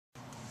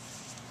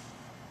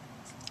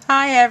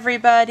Hi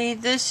everybody,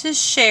 this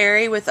is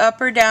Sherry with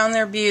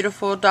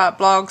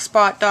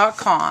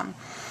UpOrDownThereBeautiful.blogspot.com.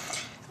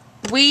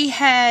 We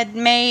had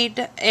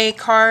made a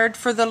card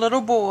for the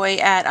little boy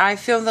at I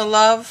Feel the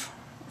Love,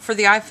 for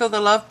the I Feel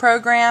the Love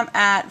program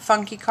at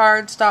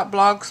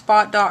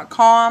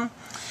funkycards.blogspot.com,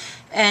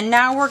 and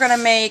now we're going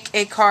to make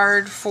a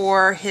card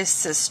for his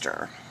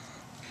sister.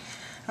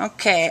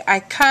 Okay,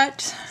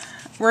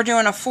 we're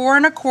doing a 4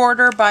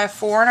 1/4 by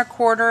 4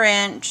 1/4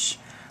 inch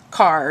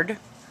card,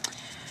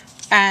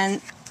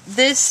 and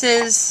this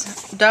is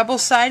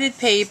double-sided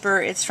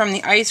paper. It's from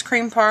the Ice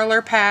Cream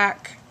Parlor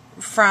pack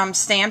from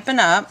Stampin'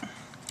 Up.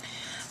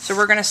 So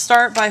we're going to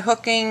start by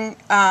hooking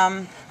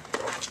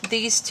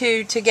these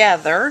two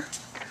together,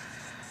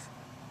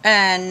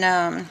 and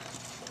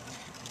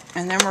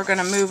then we're going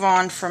to move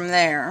on from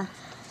there.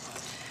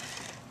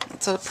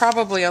 It's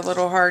probably a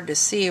little hard to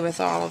see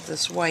with all of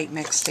this white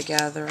mixed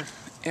together.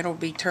 It'll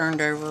be turned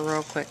over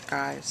real quick,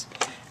 guys,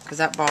 because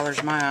that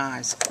bothers my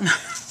eyes.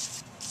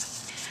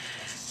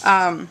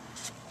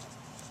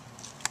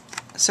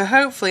 So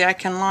hopefully I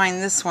can line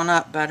this one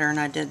up better than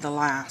I did the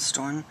last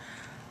one,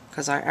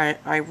 because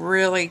I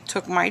really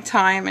took my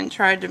time and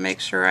tried to make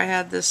sure I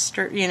had this,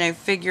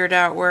 figured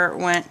out where it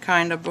went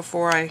kind of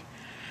before I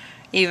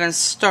even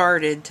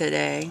started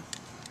today.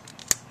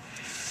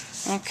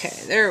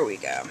 Okay, there we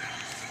go.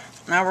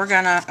 Now we're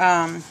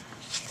gonna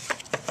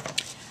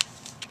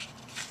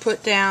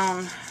put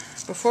down,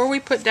 before we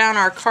put down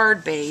our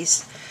card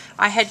base,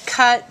 I had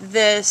cut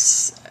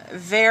this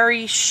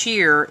very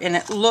sheer and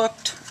it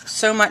looked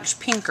so much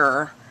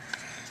pinker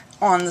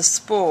on the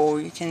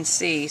spool, you can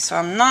see. So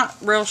I'm not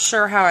real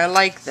sure how I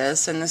like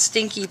this, and the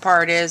stinky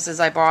part is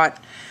I bought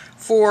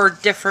 4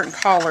 different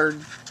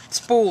colored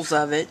spools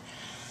of it.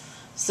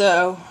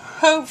 So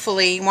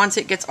hopefully once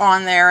it gets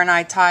on there and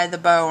I tie the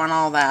bow and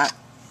all that,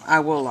 I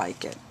will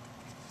like it.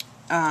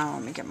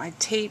 Let me get my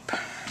tape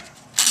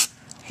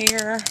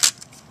here.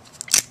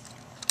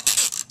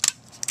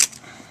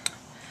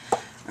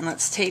 And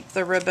let's tape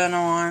the ribbon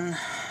on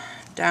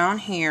down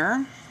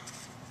here.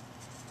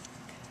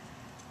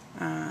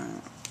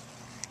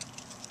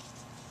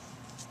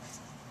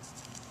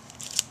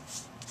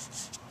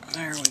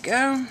 There we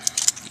go.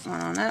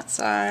 One on that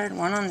side,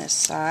 one on this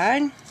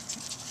side.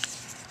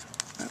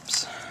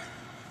 Oops.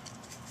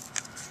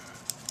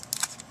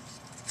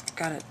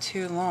 Got it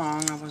too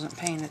long. I wasn't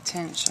paying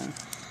attention.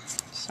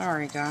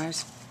 Sorry,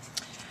 guys.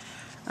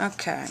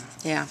 Okay,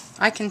 yeah.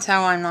 I can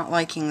tell I'm not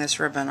liking this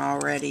ribbon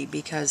already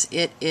because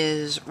it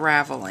is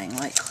raveling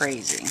like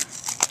crazy.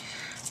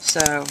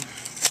 So,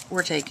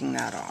 we're taking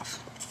that off.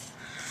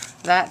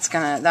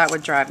 That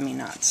would drive me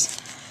nuts.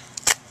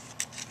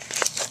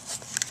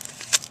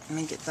 Let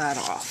me get that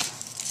off.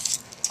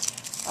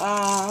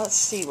 Let's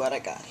see what I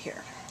got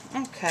here.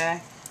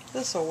 Okay,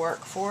 this will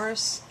work for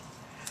us.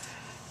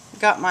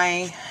 Got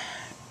my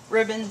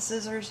ribbon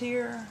scissors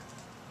here.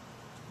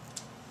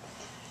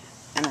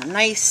 And a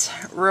nice,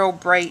 real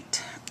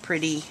bright,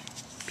 pretty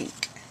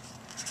pink.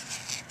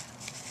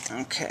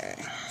 Okay,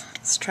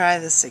 let's try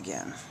this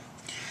again.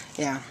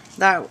 Yeah,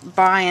 that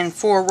buying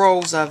 4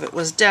 rolls of it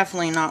was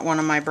definitely not one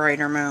of my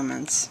brighter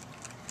moments.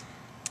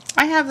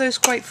 I have those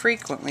quite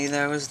frequently,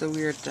 though, is the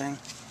weird thing.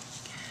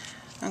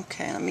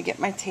 Okay, let me get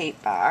my tape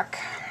back.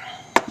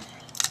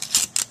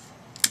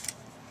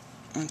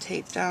 And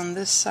tape down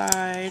this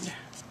side.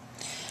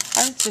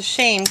 It's a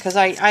shame, because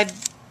I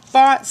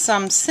bought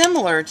some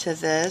similar to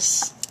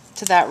this,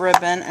 to that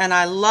ribbon, and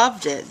I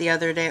loved it the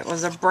other day. It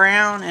was a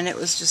brown, and it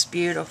was just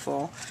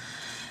beautiful.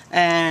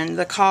 And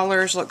the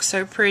collars look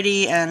so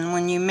pretty, and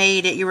when you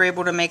made it, you were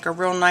able to make a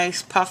real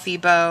nice puffy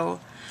bow,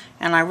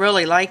 and I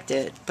really liked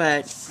it.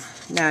 But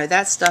no,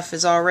 that stuff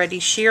is already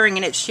shearing,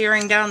 and it's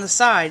shearing down the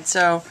side.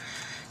 So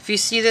if you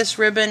see this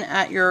ribbon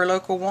at your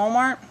local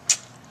Walmart,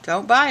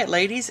 don't buy it,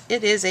 ladies.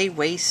 It is a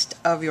waste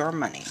of your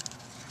money.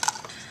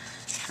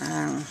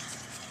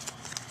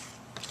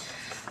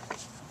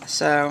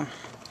 So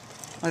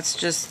let's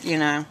just,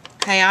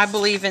 hey, I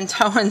believe in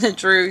telling the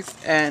truth,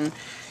 and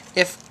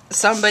if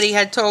somebody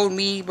had told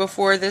me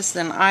before this,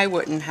 then I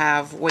wouldn't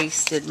have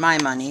wasted my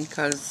money,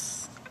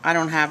 because I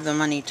don't have the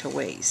money to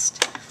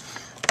waste.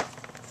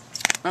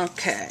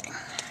 Okay,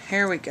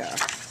 here we go.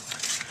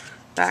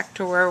 Back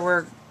to where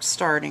we're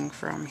starting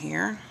from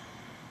here.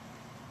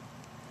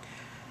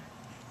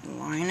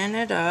 Lining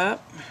it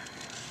up,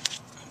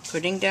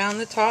 putting down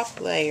the top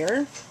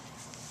layer.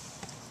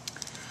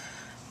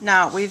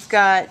 Now we've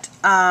got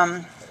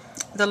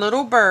the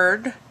little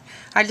bird.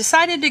 I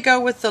decided to go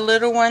with the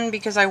little one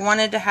because I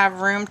wanted to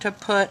have room to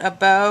put a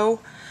bow,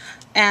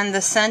 and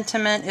the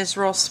sentiment is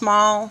real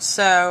small,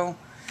 so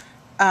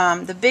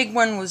the big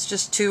one was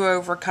just too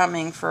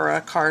overcoming for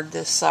a card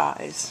this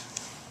size.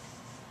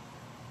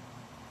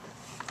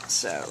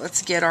 So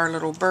let's get our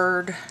little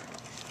bird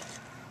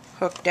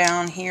hooked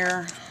down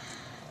here.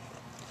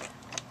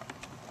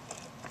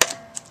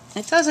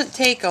 It doesn't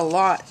take a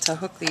lot to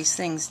hook these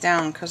things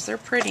down because they're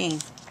pretty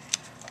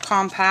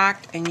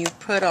compact, and you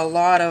put a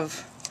lot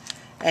of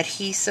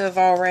adhesive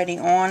already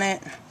on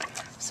it,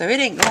 so it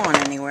ain't going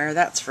anywhere,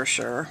 that's for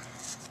sure.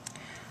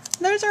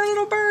 There's our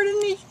little bird.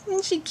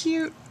 Isn't she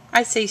cute?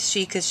 I say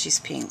she because she's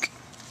pink.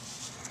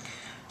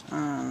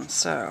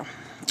 So,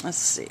 let's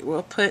see.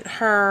 We'll put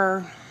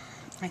her,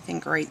 I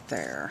think, right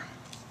there.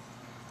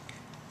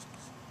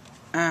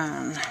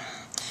 And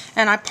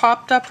I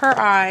popped up her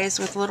eyes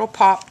with little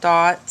pop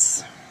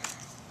dots.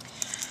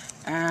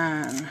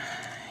 And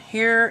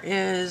here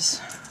is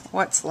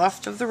what's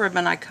left of the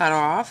ribbon I cut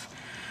off.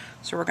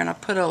 So we're going to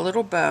put a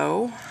little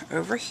bow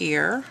over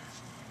here.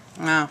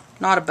 No,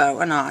 not a bow,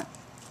 a knot.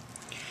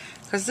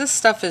 Because this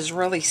stuff is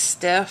really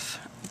stiff,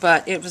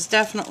 but it was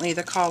definitely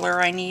the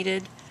color I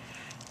needed.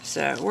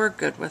 So we're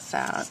good with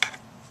that.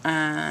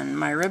 And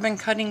my ribbon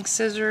cutting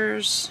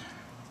scissors.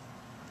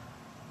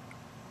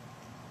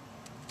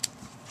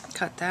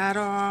 Cut that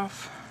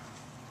off.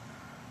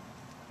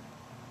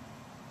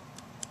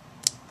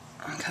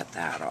 And cut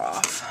that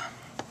off.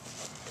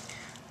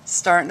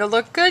 Starting to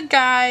look good,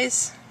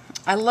 guys.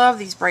 I love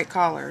these bright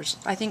colors.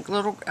 I think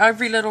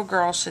every little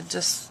girl should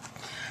just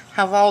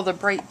have all the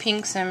bright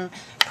pinks and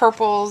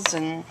purples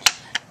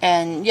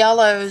and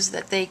yellows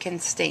that they can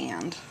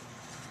stand.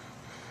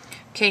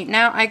 Okay,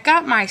 now I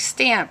got my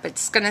stamp.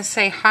 It's going to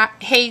say,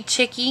 Hey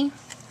Chickie.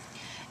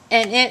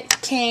 And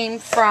it came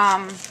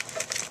from,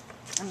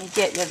 let me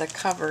get you the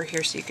cover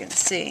here so you can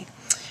see.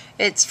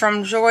 It's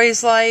from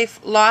Joy's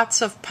Life.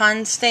 Lots of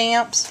pun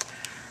stamps.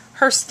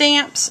 Her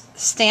stamps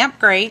stamp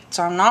great,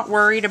 so I'm not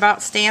worried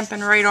about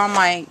stamping right on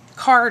my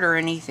card or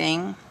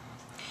anything.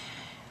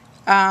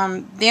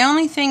 The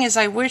only thing is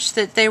I wish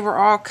that they were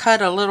all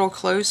cut a little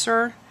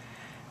closer,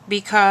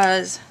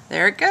 because,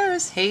 there it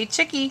goes, Hey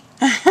Chickie.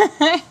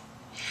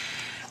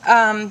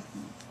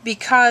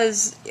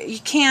 Because you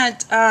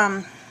can't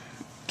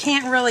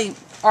really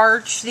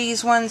arch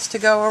these ones to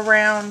go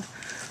around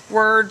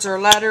words or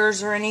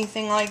letters or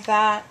anything like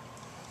that.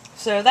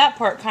 So that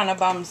part kind of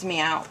bums me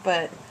out,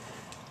 but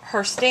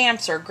her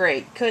stamps are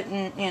great.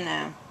 Couldn't, you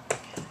know.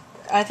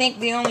 I think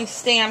the only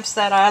stamps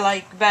that I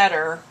like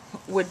better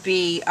would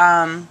be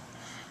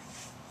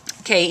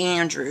Kay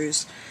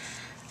Andrews.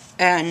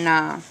 And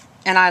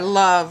I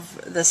love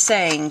the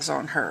sayings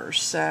on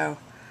hers, so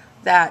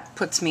that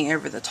puts me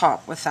over the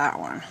top with that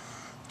one.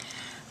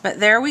 But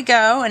there we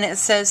go, and it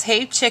says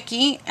Hey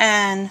Chickie,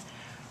 and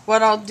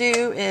what I'll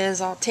do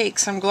is I'll take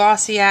some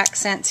glossy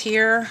accents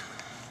here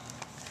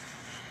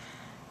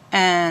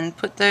and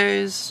put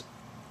those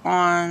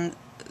on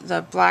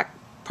the black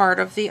part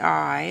of the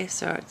eye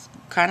so it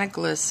kind of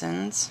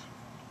glistens.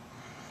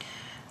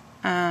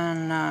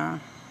 And I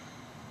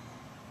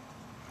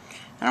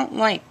don't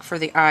like for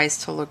the eyes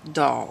to look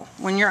dull.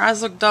 When your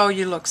eyes look dull,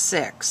 you look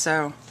sick,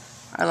 so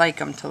I like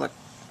them to look...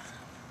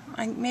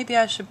 maybe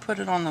I should put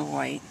it on the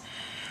white.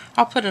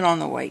 I'll put it on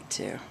the white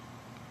too,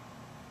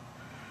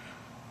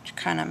 to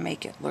kind of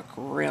make it look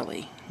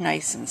really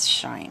nice and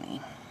shiny.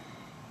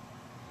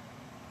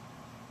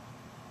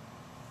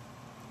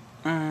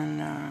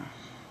 And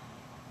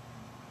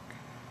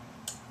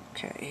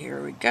okay,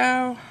 here we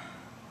go.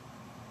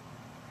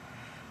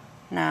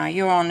 Now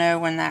you all know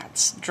when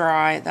that's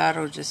dry,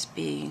 that'll just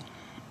be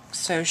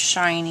so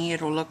shiny,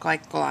 it'll look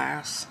like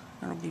glass.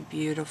 It'll be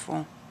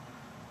beautiful.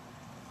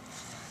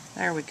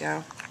 There we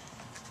go.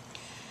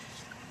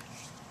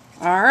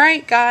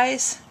 Alright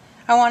guys,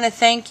 I want to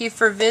thank you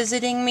for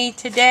visiting me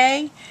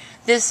today.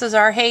 This is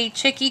our Hey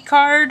Chickie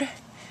card,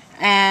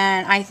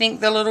 and I think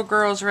the little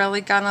girl's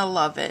really gonna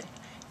love it.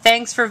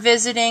 Thanks for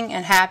visiting,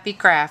 and happy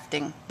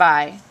crafting.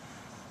 Bye.